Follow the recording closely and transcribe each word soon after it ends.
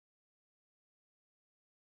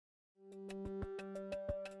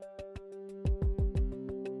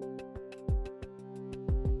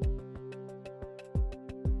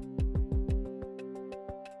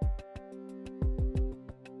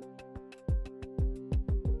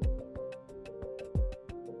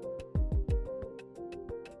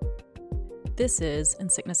This is In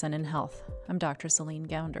Sickness and in Health. I'm Dr. Céline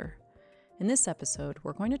Gounder. In this episode,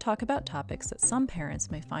 we're going to talk about topics that some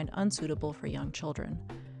parents may find unsuitable for young children.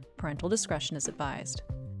 Parental discretion is advised.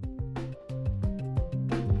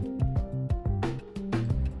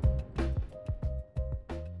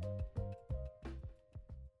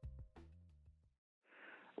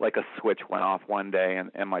 Like a switch went off one day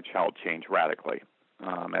and my child changed radically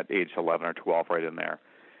at age 11 or 12, right in there.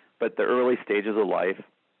 But the early stages of life,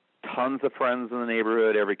 tons of friends in the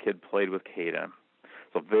neighborhood. Every kid played with Caden.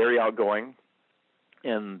 So very outgoing.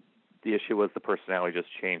 And the issue was the personality just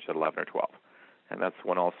changed at 11 or 12. And that's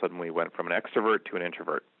when all of a sudden we went from an extrovert to an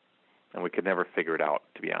introvert. And we could never figure it out,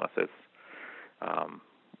 to be honest.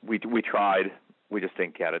 We tried. We just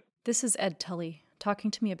didn't get it. This is Ed Tully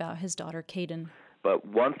talking to me about his daughter, Caden. But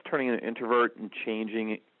once turning an introvert and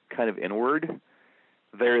changing kind of inward,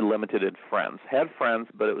 very limited in friends. Had friends,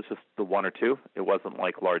 but it was just the one or two. It wasn't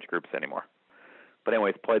like large groups anymore. But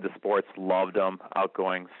anyways, played the sports, loved them,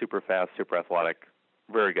 outgoing, super fast, super athletic,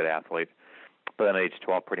 very good athlete. But then at age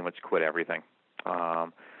 12, pretty much quit everything.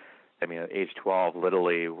 At age 12,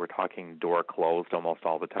 literally, we're talking door closed almost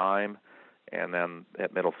all the time. And then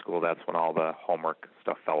at middle school, that's when all the homework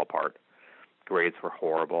stuff fell apart. Grades were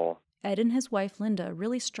horrible. Ed and his wife, Linda,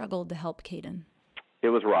 really struggled to help Caden. It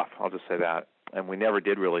was rough, I'll just say that. And we never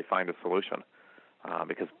did really find a solution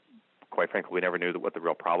because, quite frankly, we never knew what the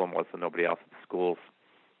real problem was, and nobody else at the schools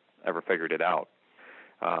ever figured it out.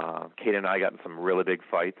 Caden and I got in some really big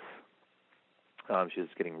fights. She was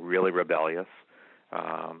getting really rebellious.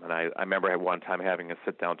 And I remember at one time having a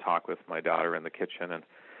sit-down talk with my daughter in the kitchen and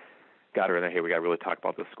got her in there, hey, we got to really talk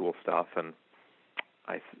about the school stuff. And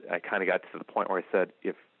I kind of got to the point where I said,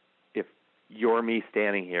 if you're me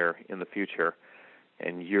standing here in the future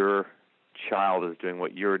and your child is doing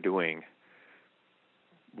what you're doing,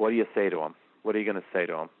 what do you say to him? What are you going to say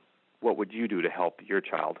to him? What would you do to help your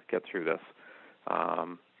child get through this?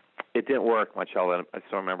 It didn't work. My child, I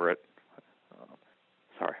still remember it.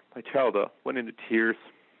 My child went into tears.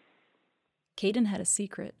 Caden had a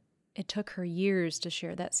secret. It took her years to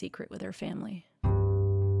share that secret with her family.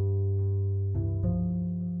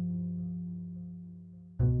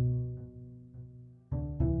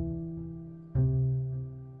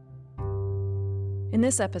 In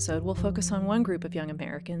this episode, we'll focus on one group of young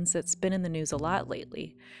Americans that's been in the news a lot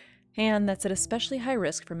lately, and that's at especially high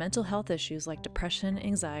risk for mental health issues like depression,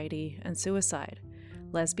 anxiety, and suicide: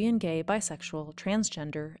 lesbian, gay, bisexual,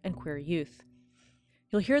 transgender, and queer youth.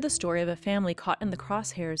 You'll hear the story of a family caught in the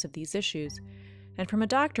crosshairs of these issues, and from a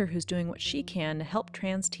doctor who's doing what she can to help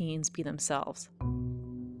trans teens be themselves.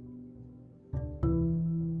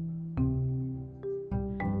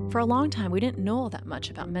 For a long time, we didn't know all that much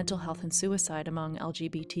about mental health and suicide among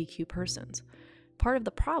LGBTQ persons. Part of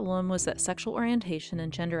the problem was that sexual orientation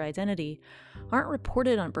and gender identity aren't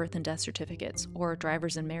reported on birth and death certificates or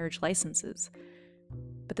driver's and marriage licenses.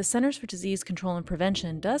 But the Centers for Disease Control and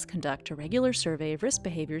Prevention does conduct a regular survey of risk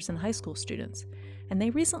behaviors in high school students, and they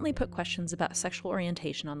recently put questions about sexual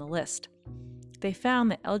orientation on the list. They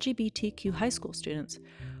found that LGBTQ high school students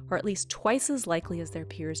are at least twice as likely as their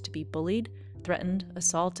peers to be bullied, threatened,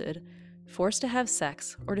 assaulted, forced to have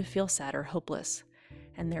sex, or to feel sad or hopeless.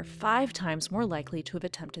 And they're 5 times more likely to have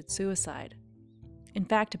attempted suicide. In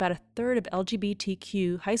fact, about a third of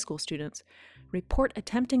LGBTQ high school students report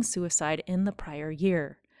attempting suicide in the prior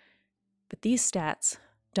year. But these stats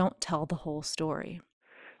don't tell the whole story.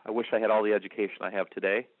 I wish I had all the education I have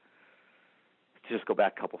today to just go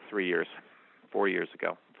back 4 years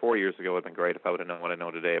ago. 4 years ago would have been great if I would have known what I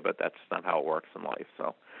know today, but that's not how it works in life,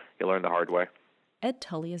 so you learn the hard way. Ed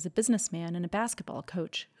Tully is a businessman and a basketball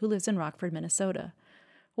coach who lives in Rockford, Minnesota,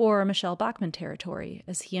 or Michelle Bachman territory,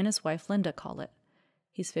 as he and his wife Linda call it.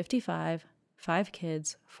 He's 55, 5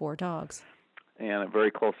 kids, 4 dogs. And a very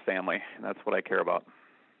close family, and that's what I care about.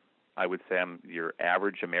 I would say I'm your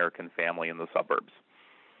average American family in the suburbs.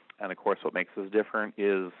 And of course, what makes us different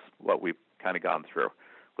is what we've kind of gone through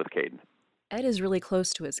with Caden. Ed is really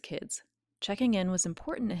close to his kids. Checking in was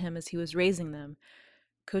important to him as he was raising them,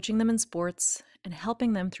 coaching them in sports, and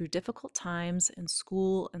helping them through difficult times in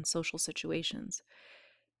school and social situations.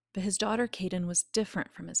 But his daughter, Caden, was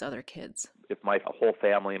different from his other kids. If my whole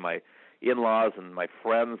family, my in-laws and my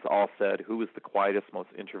friends all said, who was the quietest, most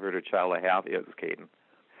introverted child I have, it was Caden.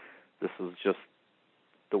 This was just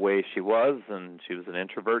the way she was, and she was an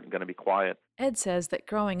introvert and going to be quiet. Ed says that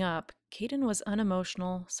growing up, Kaden was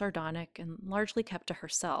unemotional, sardonic, and largely kept to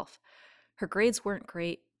herself. Her grades weren't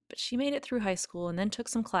great, but she made it through high school and then took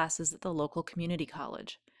some classes at the local community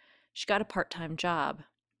college. She got a part-time job,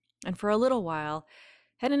 and for a little while,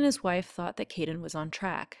 Ed and his wife thought that Kaden was on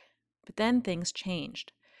track. But then things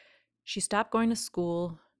changed. She stopped going to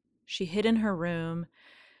school, she hid in her room,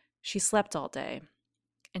 she slept all day,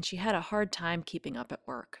 and she had a hard time keeping up at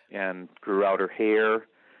work. And grew out her hair,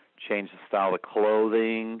 changed the style of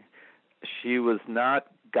clothing. She was not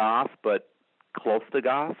goth, but close to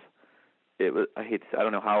goth. It was, I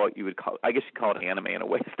don't know how you would call it. I guess you'd call it anime in a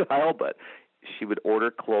way style, but she would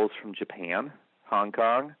order clothes from Japan, Hong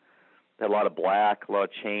Kong. They had a lot of black, a lot of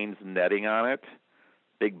chains and netting on it,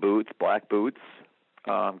 big boots, black boots.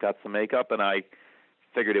 Got some makeup, and I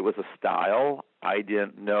figured it was a style. I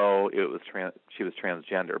didn't know she was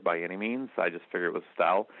transgender by any means. I just figured it was a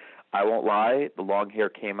style. I won't lie, the long hair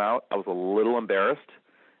came out. I was a little embarrassed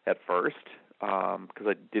at first because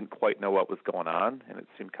I didn't quite know what was going on, and it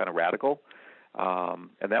seemed kind of radical.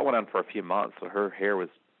 And that went on for a few months, so her hair was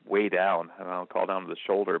way down. I don't call down to the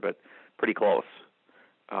shoulder, but pretty close.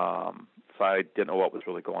 So I didn't know what was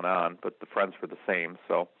really going on, but the friends were the same.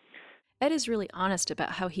 So Ed is really honest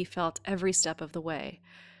about how he felt every step of the way.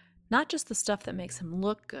 Not just the stuff that makes him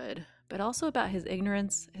look good, but also about his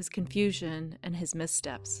ignorance, his confusion, and his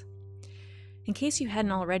missteps. In case you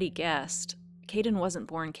hadn't already guessed, Kaden wasn't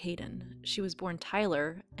born Kaden. She was born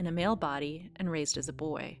Tyler in a male body and raised as a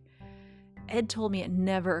boy. Ed told me it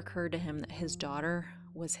never occurred to him that his daughter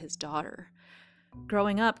was his daughter.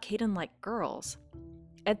 Growing up, Kaden liked girls.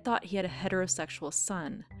 Ed thought he had a heterosexual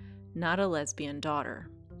son, not a lesbian daughter.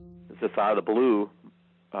 Just out of the blue,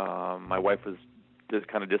 my wife was just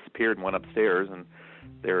kind of disappeared and went upstairs, and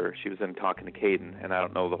there she was in talking to Kaden, and I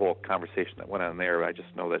don't know the whole conversation that went on there. I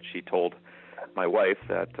just know that she told my wife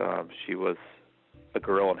that she was a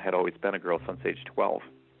girl and had always been a girl since age 12.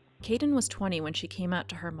 Kaden was 20 when she came out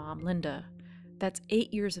to her mom, Linda. That's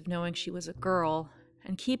 8 years of knowing she was a girl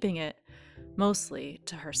and keeping it, mostly,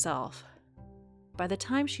 to herself. By the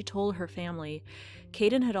time she told her family,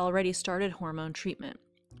 Kaden had already started hormone treatment.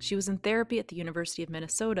 She was in therapy at the University of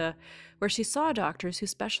Minnesota, where she saw doctors who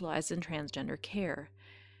specialized in transgender care.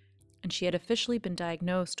 And she had officially been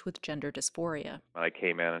diagnosed with gender dysphoria. I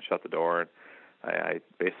came in and shut the door, and I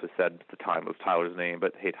basically said, at the time it was Tyler's name,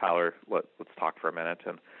 but hey, Tyler, let's talk for a minute.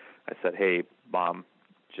 And I said, hey, Mom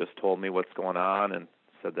just told me what's going on and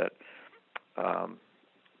said that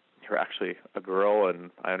you're actually a girl, and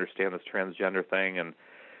I understand this transgender thing. And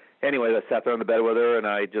anyway, I sat there on the bed with her, and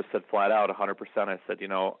I just said flat out, 100%. I said,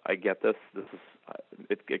 I get this.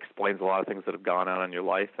 It explains a lot of things that have gone on in your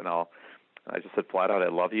life, and I just said flat out, I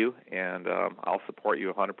love you, and I'll support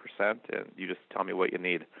you 100%, and you just tell me what you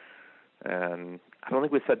need. And I don't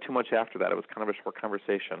think we said too much after that. It was kind of a short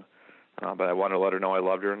conversation, but I wanted to let her know I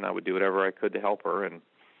loved her, and I would do whatever I could to help her. And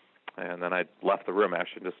then I left the room,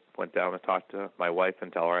 actually, just went down and talked to my wife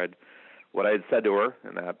and tell her what I had said to her,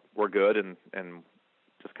 and that we're good, and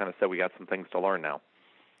just kind of said we got some things to learn now.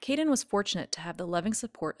 Kaden was fortunate to have the loving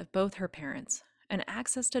support of both her parents and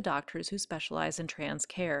access to doctors who specialize in trans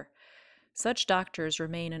care. Such doctors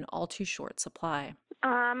remain in all too short supply.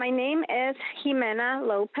 My name is Ximena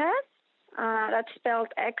Lopez. That's spelled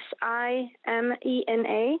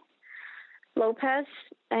Ximena Lopez,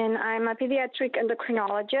 and I'm a pediatric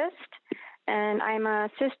endocrinologist, and I'm an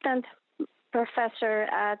assistant professor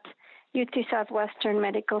at UT Southwestern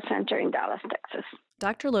Medical Center in Dallas, Texas.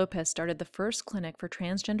 Dr. Lopez started the first clinic for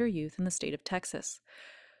transgender youth in the state of Texas.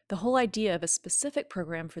 The whole idea of a specific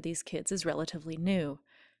program for these kids is relatively new.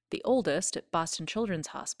 The oldest, at Boston Children's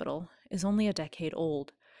Hospital, is only a decade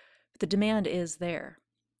old. But the demand is there.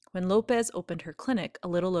 When Lopez opened her clinic a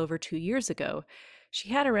little over 2 years ago, she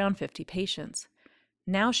had around 50 patients.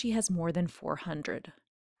 Now she has more than 400.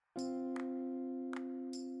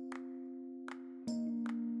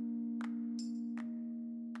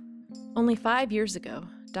 Only 5 years ago,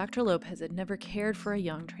 Dr. Lopez had never cared for a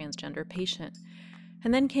young transgender patient.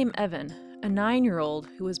 And then came Evan, a 9-year-old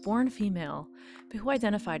who was born female, but who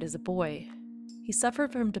identified as a boy. He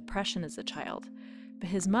suffered from depression as a child, but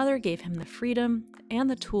his mother gave him the freedom and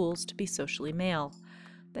the tools to be socially male.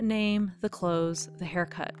 The name, the clothes, the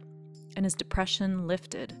haircut, and his depression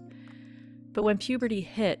lifted. But when puberty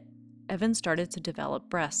hit, Evan started to develop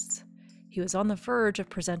breasts. He was on the verge of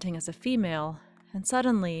presenting as a female, and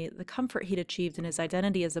suddenly the comfort he'd achieved in his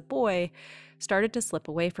identity as a boy started to slip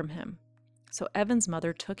away from him. So Evan's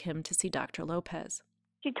mother took him to see Dr. Lopez.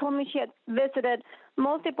 She told me she had visited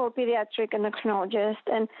multiple pediatric endocrinologists,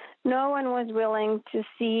 and no one was willing to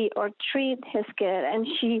see or treat his kid. And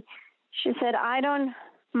she said, I don't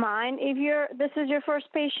mind if this is your first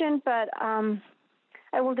patient, but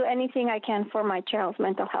I will do anything I can for my child's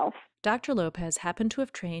mental health. Dr. Lopez happened to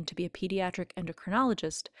have trained to be a pediatric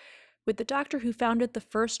endocrinologist with the doctor who founded the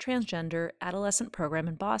first transgender adolescent program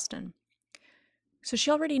in Boston. So she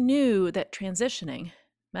already knew that transitioning,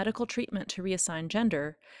 medical treatment to reassign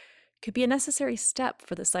gender, could be a necessary step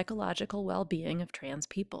for the psychological well-being of trans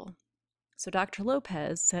people. So Dr.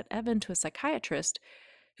 Lopez sent Evan to a psychiatrist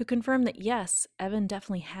who confirmed that yes, Evan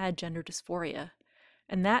definitely had gender dysphoria,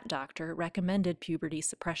 and that doctor recommended puberty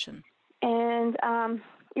suppression. And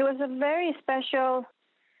it was a very special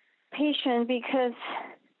patient because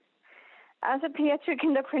as a pediatric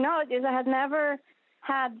endocrinologist, I had never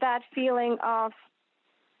had that feeling of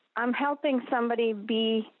I'm helping somebody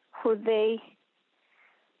be who they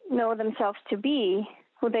know themselves to be,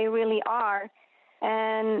 who they really are.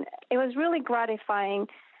 And it was really gratifying.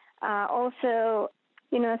 Also,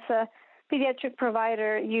 as a pediatric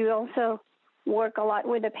provider, you also work a lot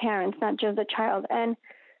with the parents, not just the child. And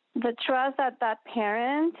the trust that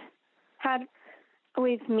parent had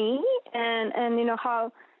with me and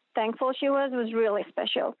how thankful she was really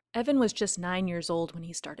special. Evan was just 9 years old when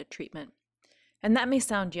he started treatment. And that may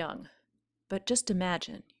sound young, but just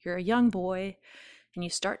imagine you're a young boy and you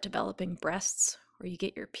start developing breasts, or you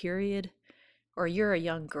get your period, or you're a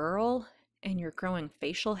young girl and you're growing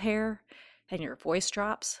facial hair and your voice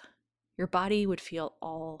drops. Your body would feel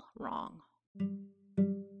all wrong.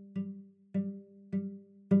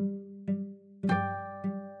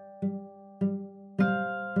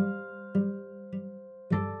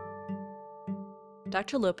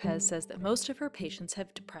 Dr. Lopez says that most of her patients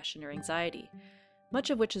have depression or anxiety, much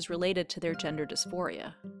of which is related to their gender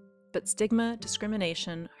dysphoria. But stigma,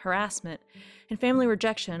 discrimination, harassment, and family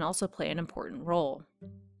rejection also play an important role.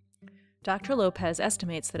 Dr. Lopez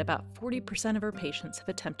estimates that about 40% of her patients have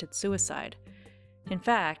attempted suicide. In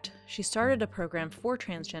fact, she started a program for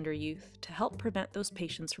transgender youth to help prevent those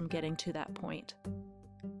patients from getting to that point.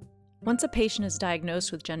 Once a patient is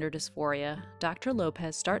diagnosed with gender dysphoria, Dr.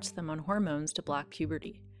 Lopez starts them on hormones to block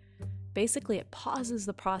puberty. Basically, it pauses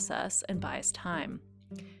the process and buys time.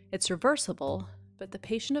 It's reversible, but the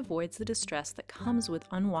patient avoids the distress that comes with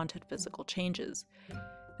unwanted physical changes.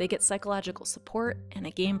 They get psychological support and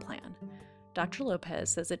a game plan. Dr. Lopez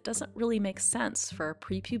says it doesn't really make sense for a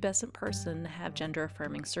prepubescent person to have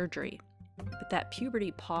gender-affirming surgery, but that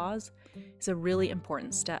puberty pause is a really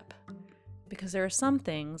important step, because there are some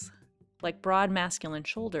things, like broad masculine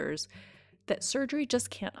shoulders, that surgery just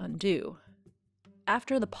can't undo.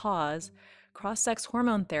 After the pause, cross-sex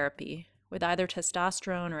hormone therapy, with either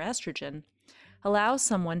testosterone or estrogen, allows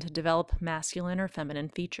someone to develop masculine or feminine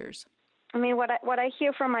features. I mean, what I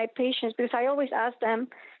hear from my patients, because I always ask them,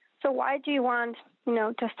 so why do you want,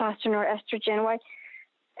 testosterone or estrogen? Why?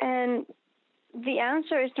 And the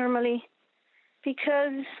answer is normally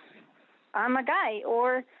because I'm a guy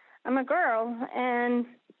or I'm a girl, and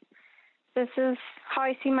this is how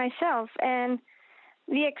I see myself. And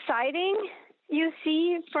the exciting you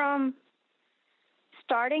see from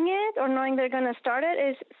starting it or knowing they're going to start it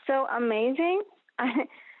is so amazing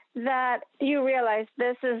that you realize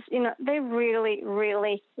this is, they really,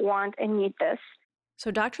 really want and need this.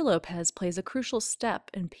 So Dr. Lopez plays a crucial step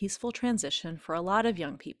in peaceful transition for a lot of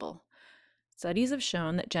young people. Studies have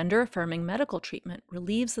shown that gender-affirming medical treatment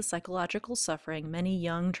relieves the psychological suffering many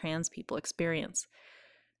young trans people experience.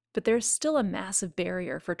 But there's still a massive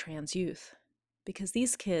barrier for trans youth, because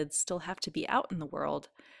these kids still have to be out in the world,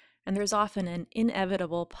 and there's often an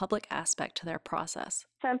inevitable public aspect to their process.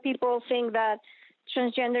 Some people think that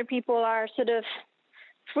transgender people are sort of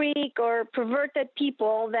freak or perverted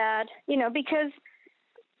people that, because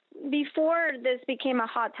before this became a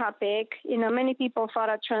hot topic, many people thought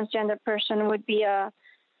a transgender person would be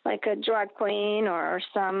like a drag queen or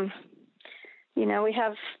some, we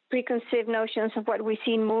have preconceived notions of what we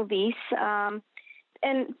see in movies.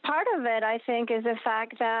 And part of it, I think, is the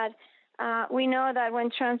fact that we know that when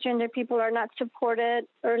transgender people are not supported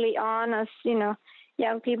early on as,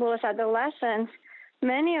 young people, as adolescents,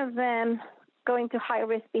 many of them go into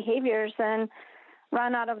high-risk behaviors and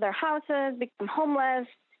run out of their houses, become homeless,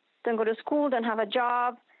 don't go to school, don't have a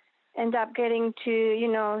job, end up getting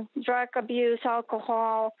to, drug abuse,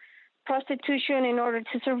 alcohol, prostitution in order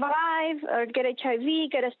to survive, or get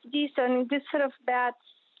HIV, get STDs. So in this sort of bad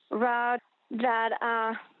route that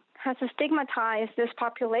has stigmatized this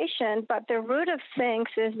population. But the root of things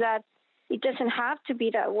is that it doesn't have to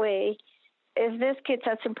be that way if these kids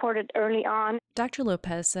are supported early on. Dr.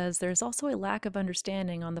 Lopez says there's also a lack of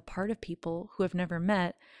understanding on the part of people who have never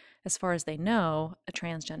met, as far as they know, a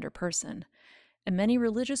transgender person. And many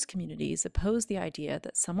religious communities oppose the idea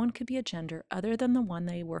that someone could be a gender other than the one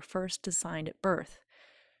they were first assigned at birth.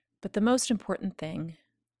 But the most important thing,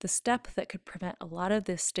 the step that could prevent a lot of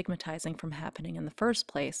this stigmatizing from happening in the first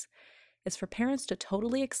place, is for parents to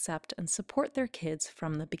totally accept and support their kids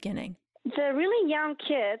from the beginning. The really young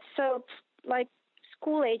kids, so like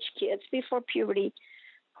school-age kids before puberty,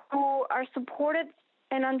 who are supported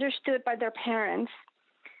and understood by their parents,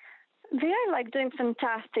 they're like doing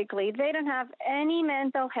fantastically. They don't have any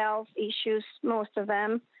mental health issues, most of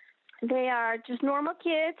them. They are just normal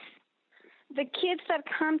kids. The kids that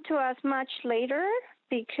come to us much later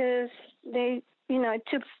because it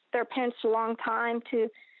took their parents a long time to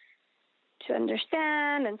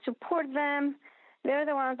understand and support them, they're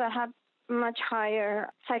the ones that have much higher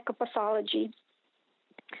psychopathology.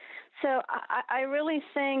 So I really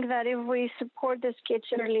think that if we support these kids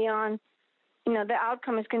early on, the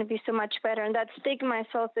outcome is going to be so much better, and that stigma is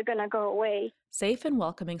also going to go away. Safe and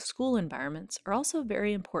welcoming school environments are also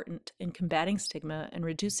very important in combating stigma and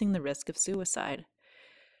reducing the risk of suicide.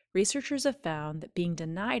 Researchers have found that being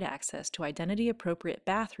denied access to identity-appropriate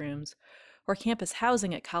bathrooms or campus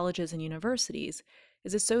housing at colleges and universities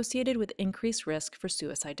is associated with increased risk for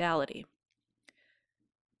suicidality.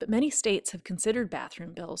 But many states have considered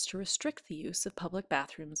bathroom bills to restrict the use of public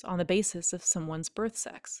bathrooms on the basis of someone's birth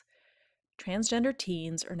sex. Transgender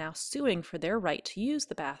teens are now suing for their right to use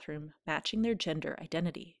the bathroom matching their gender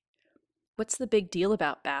identity. What's the big deal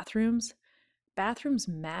about bathrooms? Bathrooms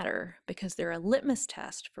matter because they're a litmus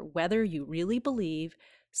test for whether you really believe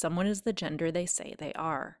someone is the gender they say they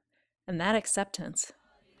are. And that acceptance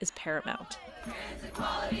is paramount. Trans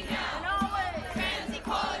equality now. And always. Trans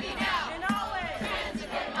equality now. And always. Trans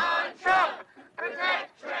equality on Trump.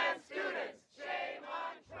 Protect trans students. Shame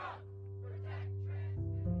on Trump. Protect trans.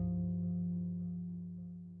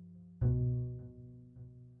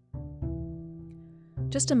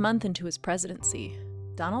 Just a month into his presidency,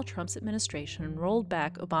 Donald Trump's administration rolled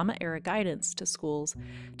back Obama-era guidance to schools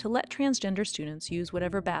to let transgender students use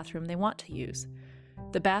whatever bathroom they want to use,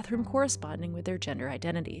 the bathroom corresponding with their gender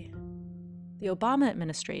identity. The Obama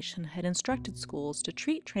administration had instructed schools to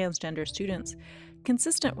treat transgender students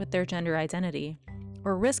consistent with their gender identity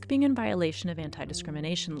or risk being in violation of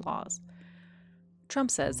anti-discrimination laws.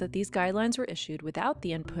 Trump says that these guidelines were issued without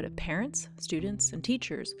the input of parents, students, and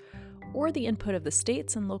teachers, or the input of the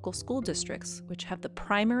states and local school districts, which have the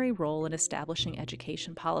primary role in establishing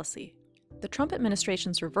education policy. The Trump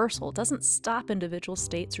administration's reversal doesn't stop individual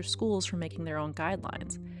states or schools from making their own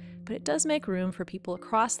guidelines, but it does make room for people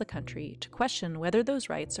across the country to question whether those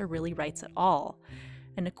rights are really rights at all,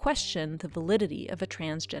 and to question the validity of a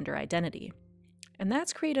transgender identity. And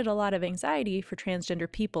that's created a lot of anxiety for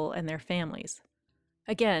transgender people and their families.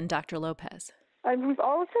 Again, Dr. Lopez. We've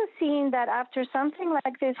also seen that after something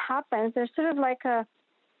like this happens, there's sort of like a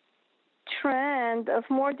trend of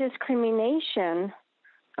more discrimination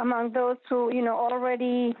among those who,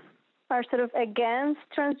 already are sort of against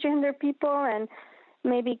transgender people and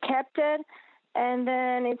maybe kept it. And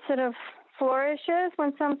then it sort of flourishes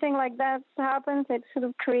when something like that happens. It sort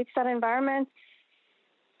of creates that environment.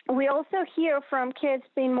 We also hear from kids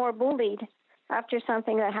being more bullied after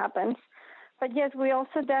something that happens. But yes, we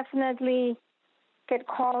also definitely get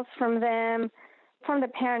calls from them, from the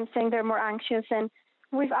parents saying they're more anxious. And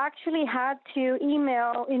we've actually had to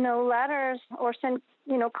email, letters or send,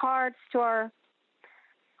 cards to our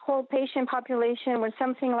whole patient population when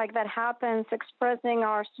something like that happens, expressing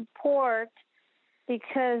our support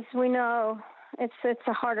because we know it's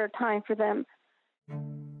a harder time for them.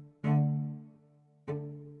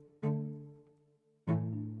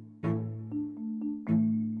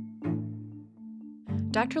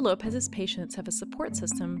 Dr. Lopez's patients have a support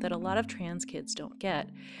system that a lot of trans kids don't get.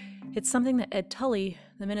 It's something that Ed Tully,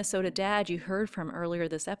 the Minnesota dad you heard from earlier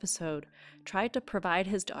this episode, tried to provide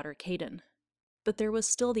his daughter Kaden. But there was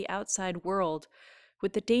still the outside world,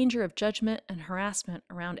 with the danger of judgment and harassment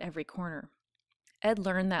around every corner. Ed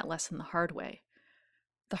learned that lesson the hard way,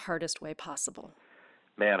 the hardest way possible.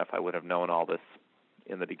 Man, if I would have known all this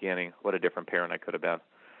in the beginning, what a different parent I could have been.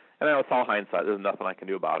 And I know it's all hindsight. There's nothing I can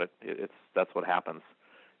do about it. That's what happens.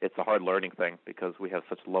 It's a hard learning thing because we have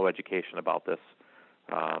such low education about this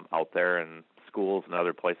out there, and schools and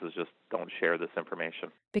other places just don't share this information.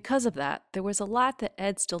 Because of that, there was a lot that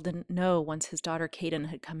Ed still didn't know once his daughter Kaden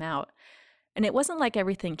had come out. And it wasn't like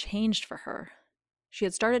everything changed for her. She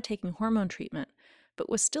had started taking hormone treatment, but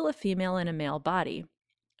was still a female in a male body.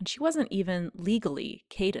 And she wasn't even legally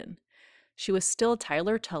Kaden. She was still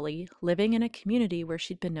Tyler Tully, living in a community where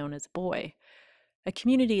she'd been known as a boy. A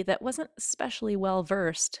community that wasn't especially well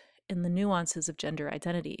versed in the nuances of gender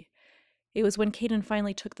identity. It was when Caden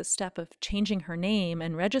finally took the step of changing her name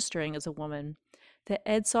and registering as a woman that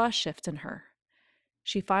Ed saw a shift in her.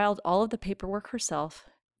 She filed all of the paperwork herself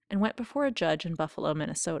and went before a judge in Buffalo,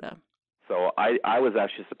 Minnesota. So I was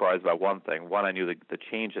actually surprised by one thing. One, I knew the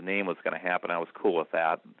change in name was going to happen. I was cool with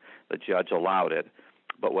that. The judge allowed it.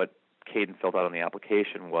 But what Caden filled out on the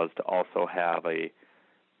application was to also have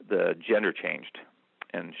the gender changed.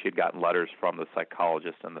 And she had gotten letters from the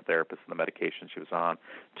psychologist and the therapist and the medication she was on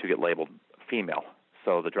to get labeled female.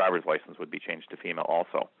 So the driver's license would be changed to female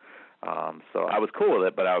also. So I was cool with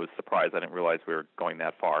it, but I was surprised. I didn't realize we were going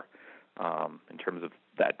that far in terms of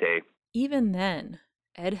that day. Even then,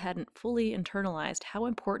 Ed hadn't fully internalized how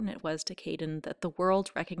important it was to Caden that the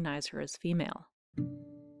world recognize her as female.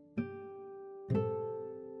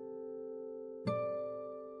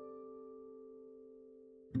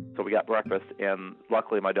 So we got breakfast, and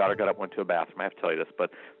luckily my daughter got up, went to a bathroom. I have to tell you this,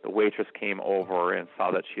 but the waitress came over and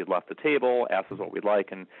saw that she had left the table, asked us what we'd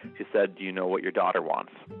like, and she said, "Do you know what your daughter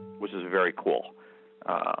wants?" Which is very cool.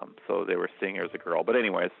 So they were seeing her as a girl. But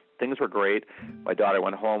anyways, things were great. My daughter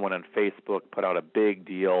went home, went on Facebook, put out a big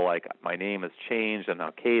deal, like, my name has changed, I'm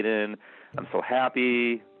now Caden. I'm so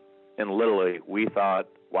happy. And literally, we thought,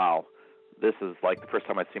 wow, this is like the first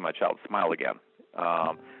time I'd seen my child smile again.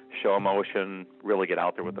 Show emotion, really get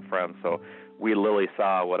out there with the friends. So we literally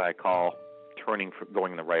saw what I call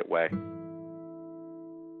going the right way.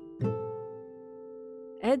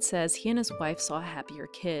 Ed says he and his wife saw a happier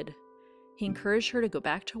kid. He encouraged her to go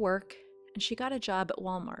back to work, and she got a job at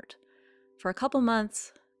Walmart. For a couple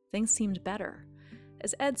months, things seemed better.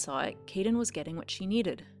 As Ed saw it, Caden was getting what she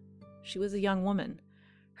needed. She was a young woman.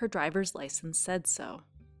 Her driver's license said so.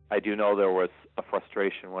 I do know there was a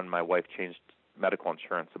frustration when my wife changed medical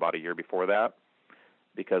insurance about a year before that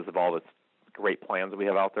because of all the great plans that we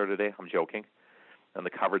have out there today. I'm joking. And the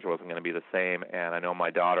coverage wasn't going to be the same. And I know my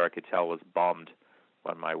daughter, I could tell, was bummed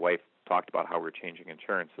when my wife talked about how we're changing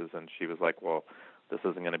insurances. And she was like, well, this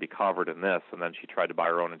isn't going to be covered in this. And then she tried to buy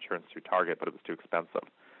her own insurance through Target, but it was too expensive.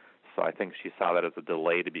 So I think she saw that as a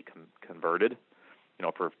delay to be converted,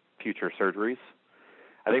 for future surgeries.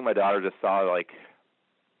 I think my daughter just saw, like,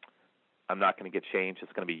 I'm not going to get changed.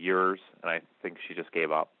 It's going to be yours. And I think she just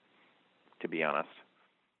gave up, to be honest.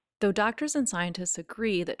 Though doctors and scientists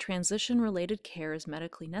agree that transition-related care is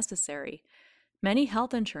medically necessary, many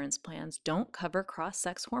health insurance plans don't cover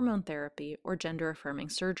cross-sex hormone therapy or gender-affirming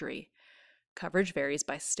surgery. Coverage varies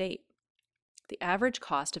by state. The average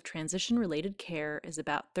cost of transition-related care is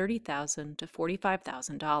about $30,000 to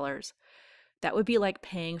 $45,000. That would be like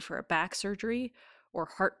paying for a back surgery or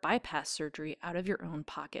heart bypass surgery out of your own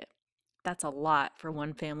pocket. That's a lot for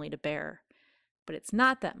one family to bear. But it's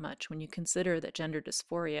not that much when you consider that gender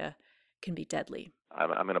dysphoria can be deadly. I'm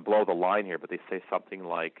going to blow the line here, but they say something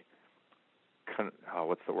like,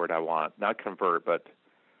 what's the word I want? Not convert, but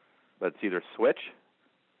it's either switch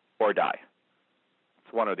or die.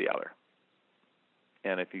 It's one or the other.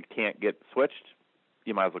 And if you can't get switched,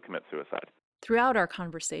 you might as well commit suicide. Throughout our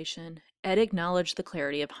conversation, Ed acknowledged the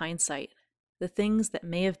clarity of hindsight, the things that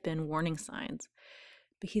may have been warning signs.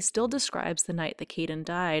 But he still describes the night that Caden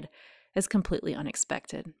died as completely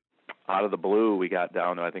unexpected. Out of the blue, we got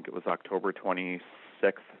down to, I think it was October 26th,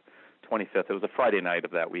 25th. It was a Friday night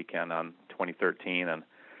of that weekend on 2013, and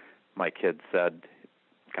my kid said,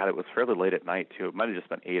 God, it was fairly late at night, too. It might have just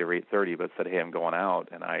been 8 or 8:30, but said, hey, I'm going out.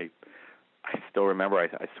 And I still remember,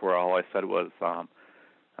 I swear all I said was,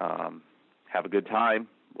 have a good time.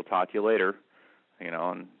 We'll talk to you later,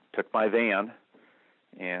 and took my van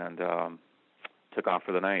and took off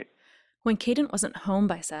for the night. When Caden wasn't home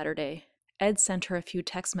by Saturday, Ed sent her a few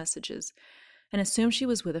text messages and assumed she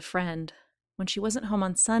was with a friend. When she wasn't home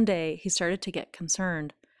on Sunday, he started to get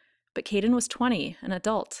concerned. But Caden was 20, an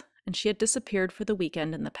adult, and she had disappeared for the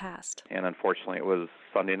weekend in the past. And unfortunately, it was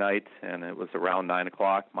Sunday night, and it was around 9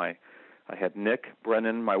 o'clock. I had Nick,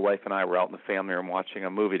 Brendan, my wife, and I were out in the family room watching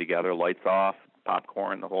a movie together, lights off,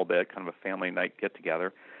 popcorn, the whole bit, kind of a family night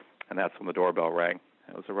get-together. And that's when the doorbell rang.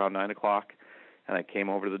 It was around 9 o'clock. And I came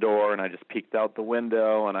over to the door, and I just peeked out the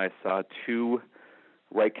window, and I saw 2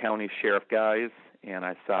 Wright County sheriff guys, and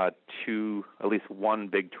I saw at least one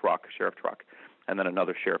big truck, sheriff truck, and then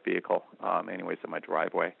another sheriff vehicle, in my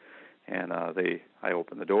driveway. And I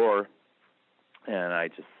opened the door, and I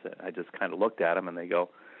just kind of looked at them, and they go,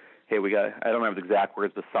 hey, I don't remember the exact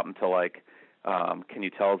words, but something to like, can you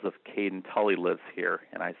tell us if Caden Tully lives here?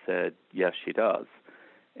 And I said, yes, she does.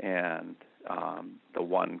 And the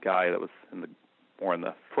one guy that was more in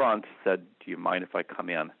the front said, do you mind if I come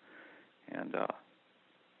in? And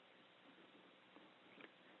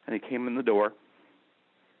he came in the door,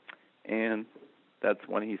 and that's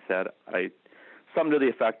when he said, Some to the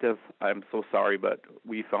effect of, I'm so sorry, but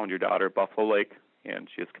we found your daughter at Buffalo Lake, and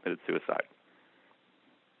she has committed suicide.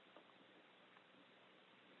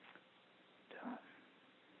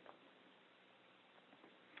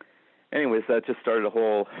 Anyways, that just started a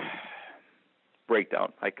whole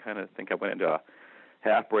breakdown. I kind of think I went into a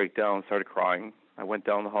half breakdown, started crying. I went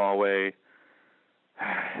down the hallway.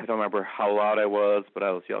 I don't remember how loud I was, but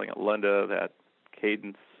I was yelling at Linda that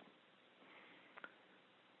Cadence,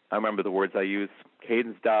 I remember the words I used,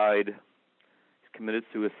 Cadence died, he's committed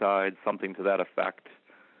suicide, something to that effect.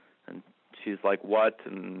 And she's like, what?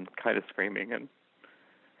 And kind of screaming, and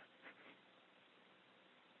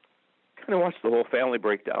kind of watched the whole family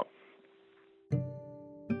break down.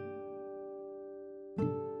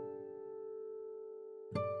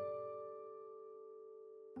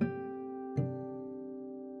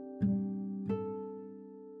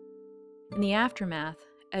 In the aftermath,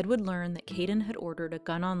 Ed would learn that Caden had ordered a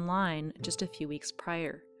gun online just a few weeks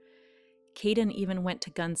prior. Caden even went to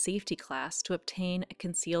gun safety class to obtain a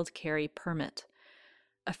concealed carry permit.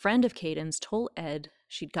 A friend of Caden's told Ed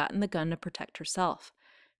she'd gotten the gun to protect herself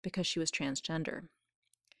because she was transgender.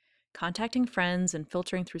 Contacting friends and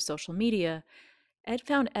filtering through social media, Ed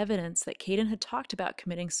found evidence that Caden had talked about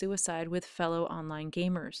committing suicide with fellow online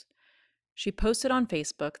gamers. She posted on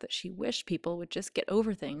Facebook that she wished people would just get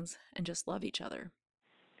over things and just love each other.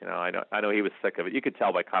 You know, I know he was sick of it. You could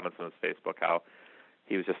tell by comments on his Facebook how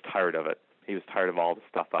he was just tired of it. He was tired of all the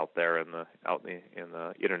stuff out there in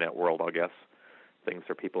the internet world, I guess. Things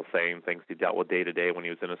are people saying, things he dealt with day to day when he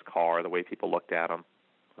was in his car, the way people looked at him,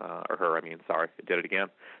 or her. I did it again.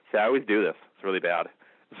 See, I always do this. It's really bad.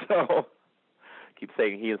 So keep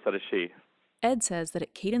saying he instead of she. Ed says that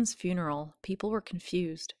at Caden's funeral, people were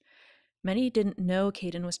confused. Many didn't know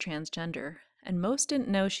Caden was transgender, and most didn't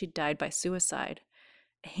know she'd died by suicide.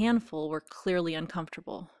 A handful were clearly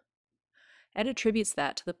uncomfortable. Ed attributes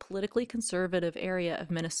that to the politically conservative area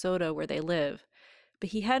of Minnesota where they live,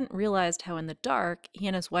 but he hadn't realized how in the dark he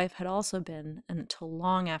and his wife had also been until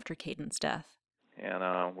long after Caden's death.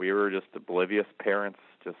 And we were just oblivious parents,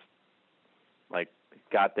 just like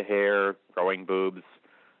got the hair, growing boobs,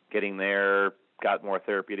 getting there, got more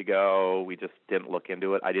therapy to go. We just didn't look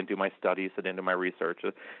into it. I didn't do my studies. I didn't do my research.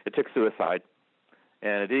 It took suicide.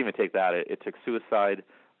 And it didn't even take that. It took suicide,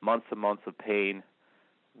 months and months of pain,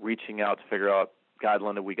 reaching out to figure out, God,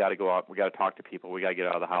 Linda, we got to go out. We got to talk to people. We got to get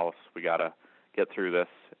out of the house. We got to get through this.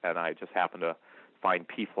 And I just happened to find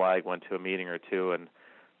PFLAG, went to a meeting or two, and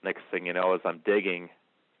next thing you know, as I'm digging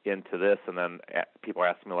into this, and then people are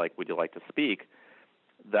asking me, like, would you like to speak?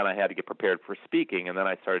 Then I had to get prepared for speaking, and then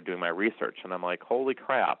I started doing my research, and I'm like, holy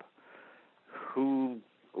crap,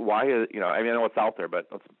 why is, I know it's out there, but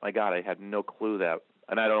my God, I had no clue that,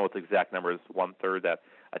 and I don't know what the exact number is, 1/3 that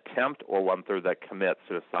attempt or 1/3 that commit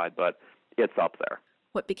suicide, but it's up there.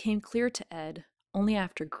 What became clear to Ed, only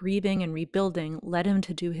after grieving and rebuilding led him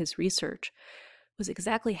to do his research, was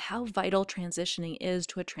exactly how vital transitioning is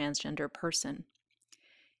to a transgender person.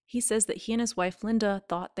 He says that he and his wife Linda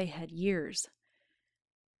thought they had years.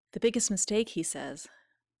 The biggest mistake, he says,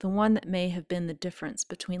 the one that may have been the difference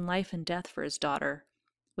between life and death for his daughter,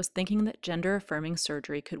 was thinking that gender-affirming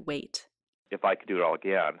surgery could wait. If I could do it all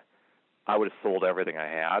again, I would have sold everything I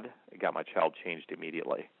had and got my child changed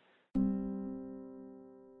immediately.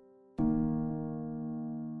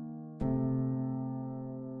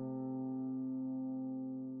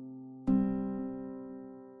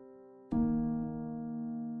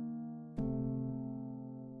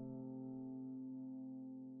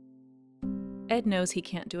 Ed knows he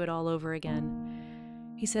can't do it all over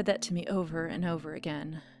again. He said that to me over and over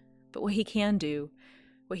again. But what he can do,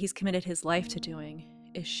 what he's committed his life to doing,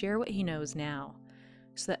 is share what he knows now,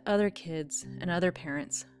 so that other kids and other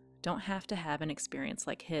parents don't have to have an experience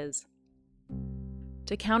like his.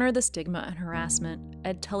 To counter the stigma and harassment,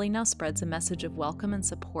 Ed Tully now spreads a message of welcome and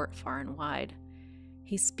support far and wide.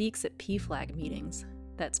 He speaks at PFLAG meetings,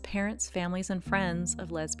 that's parents, families, and friends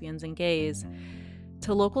of lesbians and gays,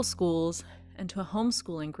 to local schools, and to a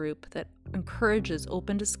homeschooling group that encourages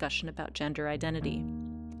open discussion about gender identity.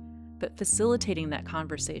 But facilitating that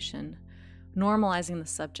conversation, normalizing the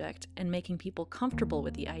subject, and making people comfortable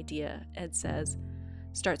with the idea, Ed says,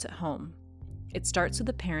 starts at home. It starts with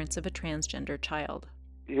the parents of a transgender child.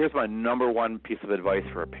 Here's my number one piece of advice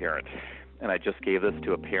for a parent, and I just gave this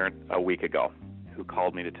to a parent a week ago who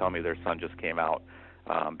called me to tell me their son just came out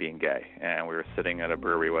being gay, and we were sitting at a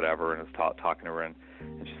brewery, whatever, and I was talking to her, and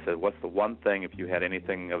she said, what's the one thing, if you had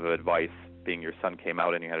anything of advice, being your son came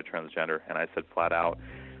out and you had a transgender? And I said flat out,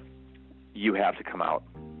 you have to come out,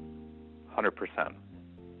 100%.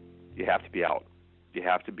 You have to be out. You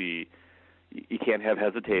have to be, you can't have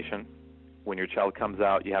hesitation. When your child comes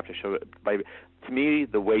out, you have to show it. To me,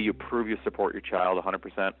 the way you prove you support your child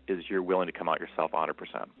 100% is you're willing to come out yourself 100%.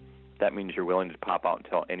 That means you're willing to pop out and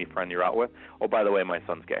tell any friend you're out with, oh, by the way, my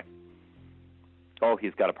son's gay. Oh,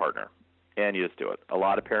 he's got a partner. And you just do it. A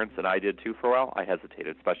lot of parents, and I did too for a while, I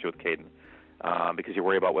hesitated, especially with Caden, because you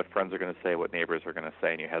worry about what friends are going to say, what neighbors are going to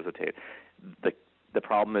say, and you hesitate. The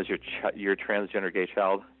problem is your transgender gay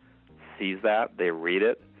child sees that, they read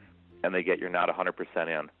it, and they get you're not 100%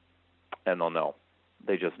 in, and they'll know.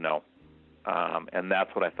 They just know. And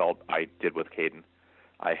that's what I felt I did with Caden.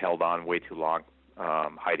 I held on way too long,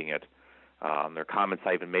 hiding it. There are comments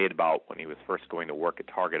I even made about when he was first going to work at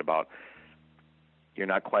Target about, you're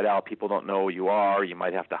not quite out, people don't know who you are, you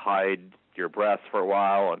might have to hide your breasts for a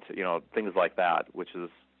while, and things like that, which is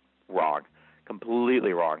wrong,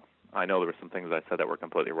 completely wrong. I know there were some things I said that were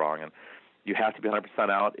completely wrong, and you have to be 100%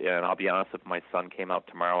 out, and I'll be honest, if my son came out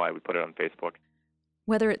tomorrow, I would put it on Facebook.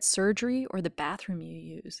 Whether it's surgery or the bathroom you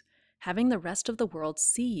use, having the rest of the world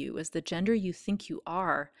see you as the gender you think you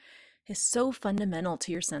are is so fundamental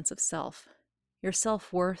to your sense of self, your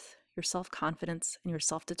self-worth, your self-confidence, and your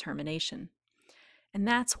self-determination. And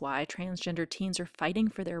that's why transgender teens are fighting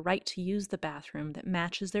for their right to use the bathroom that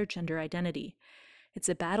matches their gender identity. It's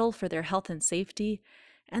a battle for their health and safety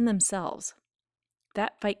and themselves.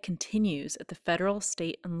 That fight continues at the federal,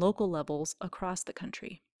 state, and local levels across the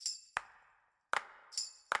country.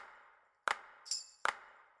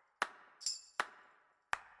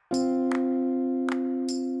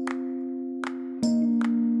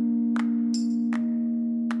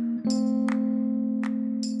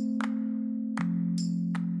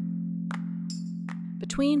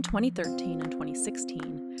 Between 2013 and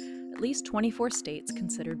 2016, at least 24 states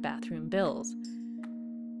considered bathroom bills.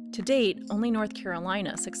 To date, only North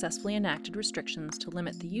Carolina successfully enacted restrictions to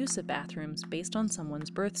limit the use of bathrooms based on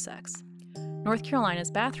someone's birth sex. North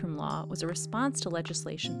Carolina's bathroom law was a response to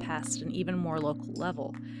legislation passed at an even more local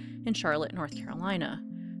level in Charlotte, North Carolina,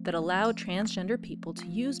 that allowed transgender people to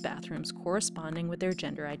use bathrooms corresponding with their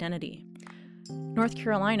gender identity. North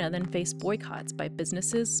Carolina then faced boycotts by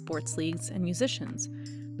businesses, sports leagues, and musicians,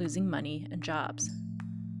 losing money and jobs.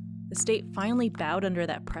 The state finally bowed under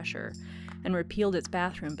that pressure and repealed its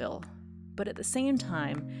bathroom bill, but at the same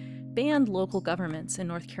time banned local governments in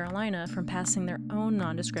North Carolina from passing their own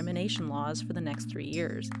non-discrimination laws for the next 3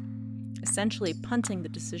 years, essentially punting the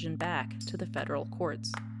decision back to the federal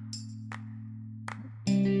courts.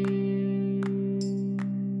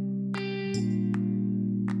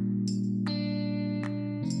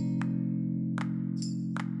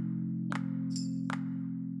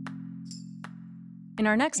 In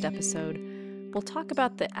our next episode, we'll talk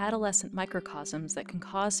about the adolescent microcosms that can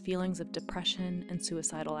cause feelings of depression and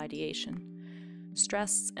suicidal ideation.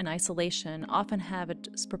 Stress and isolation often have a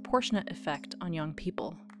disproportionate effect on young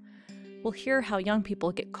people. We'll hear how young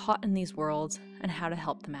people get caught in these worlds and how to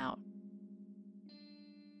help them out.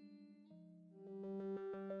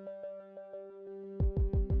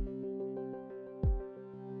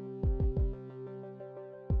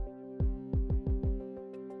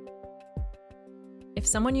 If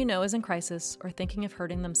someone you know is in crisis or thinking of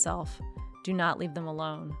hurting themselves, do not leave them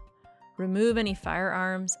alone. Remove any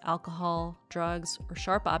firearms, alcohol, drugs, or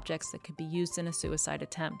sharp objects that could be used in a suicide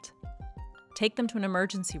attempt. Take them to an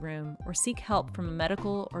emergency room or seek help from a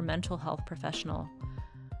medical or mental health professional.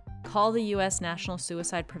 Call the U.S. National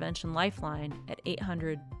Suicide Prevention Lifeline at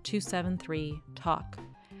 800-273-TALK.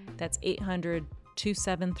 That's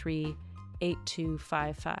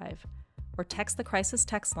 800-273-8255. Or text the crisis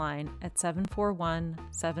text line at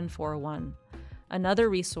 741-741. Another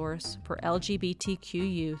resource for LGBTQ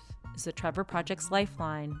youth is the Trevor Project's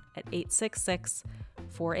Lifeline at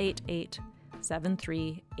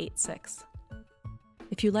 866-488-7386.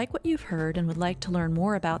 If you like what you've heard and would like to learn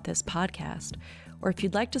more about this podcast, or if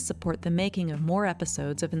you'd like to support the making of more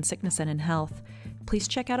episodes of In Sickness and in Health, please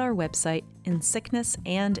check out our website,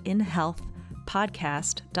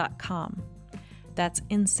 insicknessandinhealthpodcast.com. That's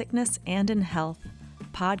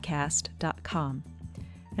insicknessandinhealthpodcast.com.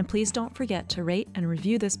 And please don't forget to rate and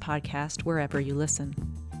review this podcast wherever you listen.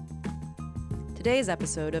 Today's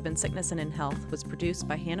episode of In Sickness and in Health was produced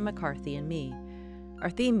by Hannah McCarthy and me. Our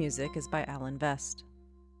theme music is by Alan Vest.